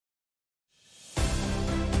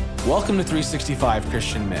Welcome to 365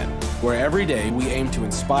 Christian Men, where every day we aim to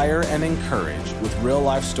inspire and encourage with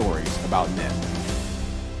real-life stories about men.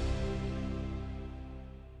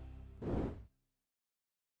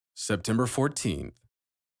 September 14th,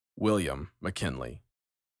 William McKinley.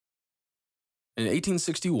 In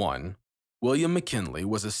 1861, William McKinley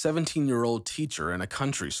was a 17-year-old teacher in a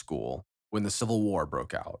country school when the Civil War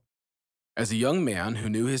broke out. As a young man who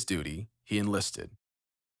knew his duty, he enlisted.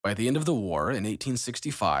 By the end of the war in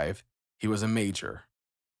 1865, he was a major.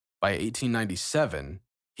 By 1897,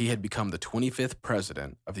 he had become the 25th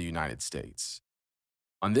President of the United States.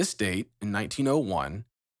 On this date, in 1901,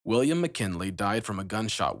 William McKinley died from a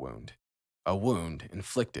gunshot wound, a wound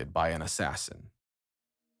inflicted by an assassin.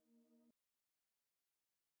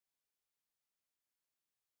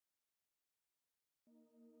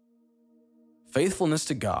 Faithfulness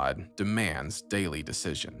to God demands daily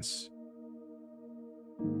decisions.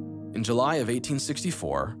 In July of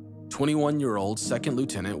 1864, 21-year-old Second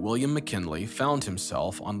Lieutenant William McKinley found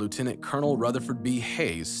himself on Lieutenant Colonel Rutherford B.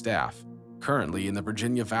 Hayes' staff, currently in the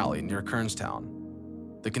Virginia Valley near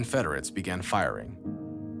Kernstown. The Confederates began firing.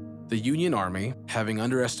 The Union Army, having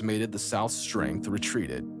underestimated the South's strength,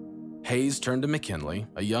 retreated. Hayes turned to McKinley,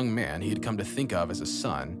 a young man he had come to think of as a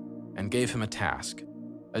son, and gave him a task,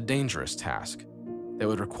 a dangerous task, that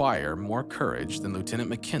would require more courage than Lieutenant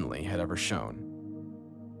McKinley had ever shown.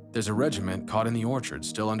 "There's a regiment caught in the orchard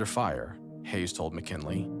still under fire," Hayes told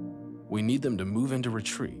McKinley. "We need them to move into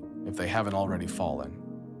retreat if they haven't already fallen."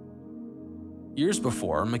 Years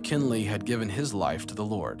before, McKinley had given his life to the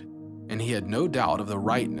Lord, and he had no doubt of the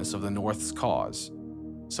rightness of the North's cause.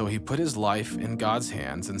 So he put his life in God's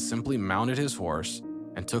hands and simply mounted his horse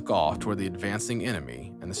and took off toward the advancing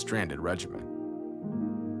enemy and the stranded regiment.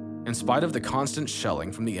 In spite of the constant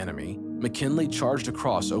shelling from the enemy, McKinley charged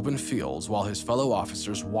across open fields while his fellow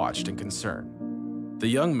officers watched in concern. The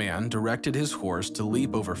young man directed his horse to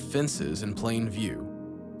leap over fences in plain view,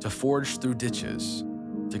 to forge through ditches,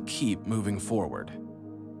 to keep moving forward.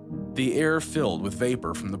 The air filled with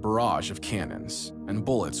vapor from the barrage of cannons, and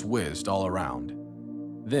bullets whizzed all around.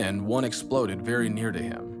 Then one exploded very near to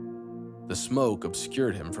him. The smoke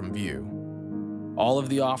obscured him from view. All of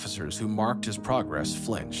the officers who marked his progress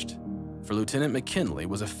flinched, for Lieutenant McKinley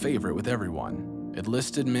was a favorite with everyone,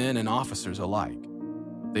 enlisted men and officers alike.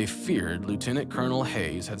 They feared Lieutenant Colonel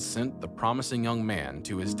Hayes had sent the promising young man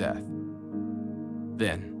to his death.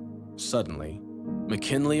 Then, suddenly,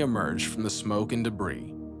 McKinley emerged from the smoke and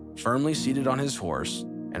debris, firmly seated on his horse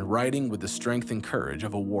and riding with the strength and courage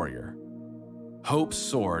of a warrior. Hope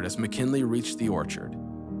soared as McKinley reached the orchard.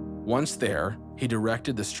 Once there, he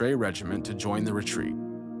directed the stray regiment to join the retreat.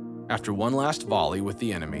 After one last volley with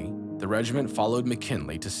the enemy, the regiment followed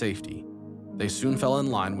McKinley to safety. They soon fell in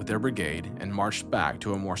line with their brigade and marched back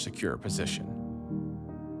to a more secure position.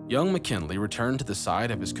 Young McKinley returned to the side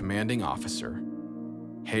of his commanding officer.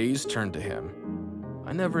 Hayes turned to him.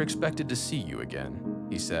 "I never expected to see you again,"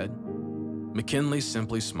 he said. McKinley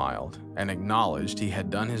simply smiled and acknowledged he had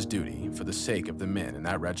done his duty for the sake of the men in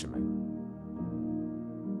that regiment.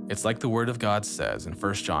 It's like the Word of God says in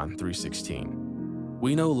 1 John 3:16.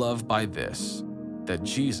 "We know love by this, that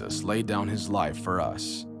Jesus laid down his life for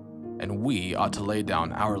us, and we ought to lay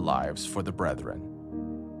down our lives for the brethren."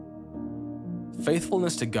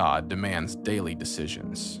 Faithfulness to God demands daily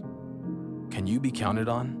decisions. Can you be counted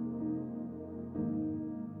on?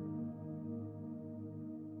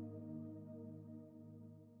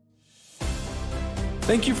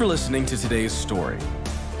 Thank you for listening to today's story.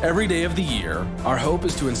 Every day of the year, our hope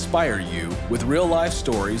is to inspire you with real-life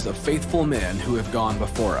stories of faithful men who have gone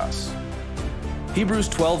before us. Hebrews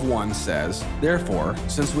 12:1 says, "Therefore,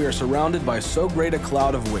 since we are surrounded by so great a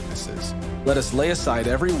cloud of witnesses, let us lay aside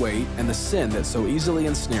every weight and the sin that so easily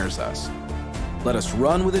ensnares us. Let us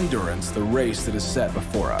run with endurance the race that is set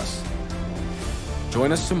before us."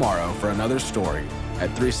 Join us tomorrow for another story at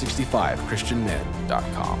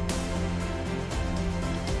 365christianmen.com.